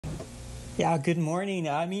Yeah, good morning.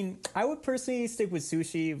 I mean, I would personally stick with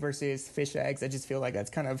sushi versus fish eggs. I just feel like that's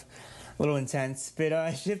kind of a little intense.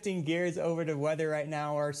 But shifting gears over to weather right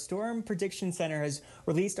now, our Storm Prediction Center has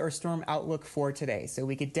released our storm outlook for today. So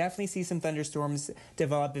we could definitely see some thunderstorms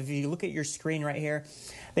develop. If you look at your screen right here,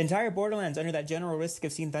 the entire borderlands under that general risk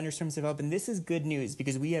of seeing thunderstorms develop. And this is good news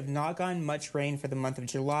because we have not gotten much rain for the month of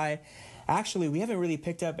July. Actually, we haven't really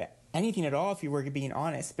picked up anything at all if you were being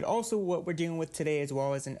honest, but also what we're dealing with today as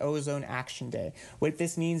well as an ozone action day. What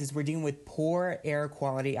this means is we're dealing with poor air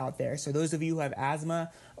quality out there. So those of you who have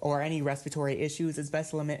asthma or any respiratory issues, it's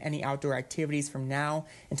best to limit any outdoor activities from now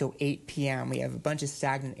until 8 p.m. We have a bunch of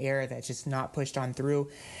stagnant air that's just not pushed on through.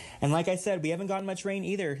 And like I said, we haven't gotten much rain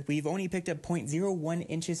either. We've only picked up 0.01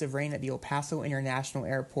 inches of rain at the El Paso International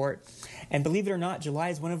Airport. And believe it or not, July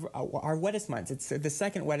is one of our wettest months. It's the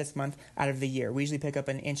second wettest month out of the year. We usually pick up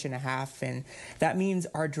an inch and a half, and that means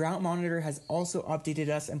our drought monitor has also updated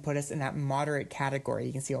us and put us in that moderate category.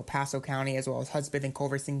 You can see El Paso County as well as Hudspeth and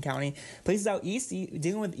Culberson County. Places out east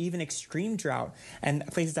dealing with even extreme drought, and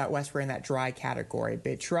places out west we're in that dry category.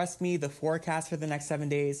 But trust me, the forecast for the next 7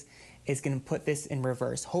 days is going to put this in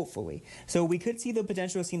reverse, hopefully. So we could see the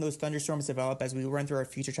potential of seeing those thunderstorms develop as we run through our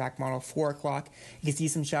future track model 4 o'clock. You can see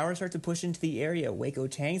some showers start to push into the area. Waco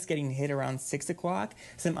tanks getting hit around 6 o'clock.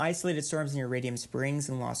 Some isolated storms near Radium Springs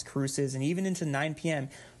and Las Cruces, and even into 9 p.m.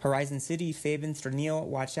 Horizon City, Faven, Sternil,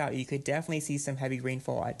 watch out. You could definitely see some heavy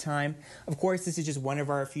rainfall at time. Of course, this is just one of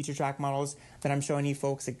our future track models that I'm showing you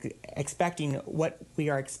folks expecting what we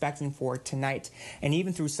are expecting for tonight and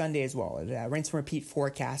even through Sunday as well. Rinse and repeat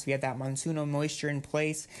forecast. We have that monsoonal moisture in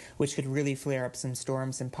place, which could really flare up some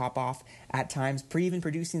storms and pop off at times, even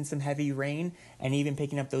producing some heavy rain and even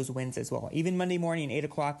picking up those winds as well. Even Monday morning, 8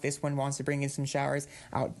 o'clock, this one wants to bring in some showers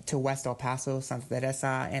out to West El Paso, Santa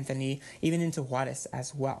Teresa, Anthony, even into Juarez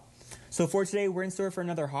as well. So for today, we're in store for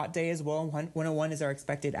another hot day as well. 101 is our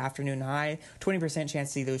expected afternoon high. 20% chance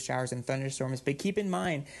to see those showers and thunderstorms. But keep in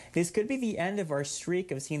mind, this could be the end of our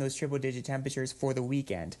streak of seeing those triple-digit temperatures for the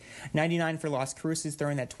weekend. 99 for Las Cruces,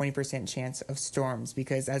 throwing that 20% chance of storms.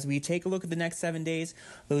 Because as we take a look at the next 7 days,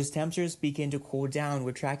 those temperatures begin to cool down.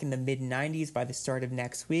 We're tracking the mid-90s by the start of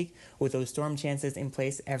next week with those storm chances in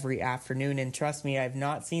place every afternoon. And trust me, I've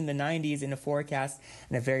not seen the 90s in a forecast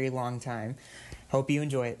in a very long time. Hope you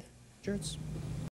enjoy it. Shirts.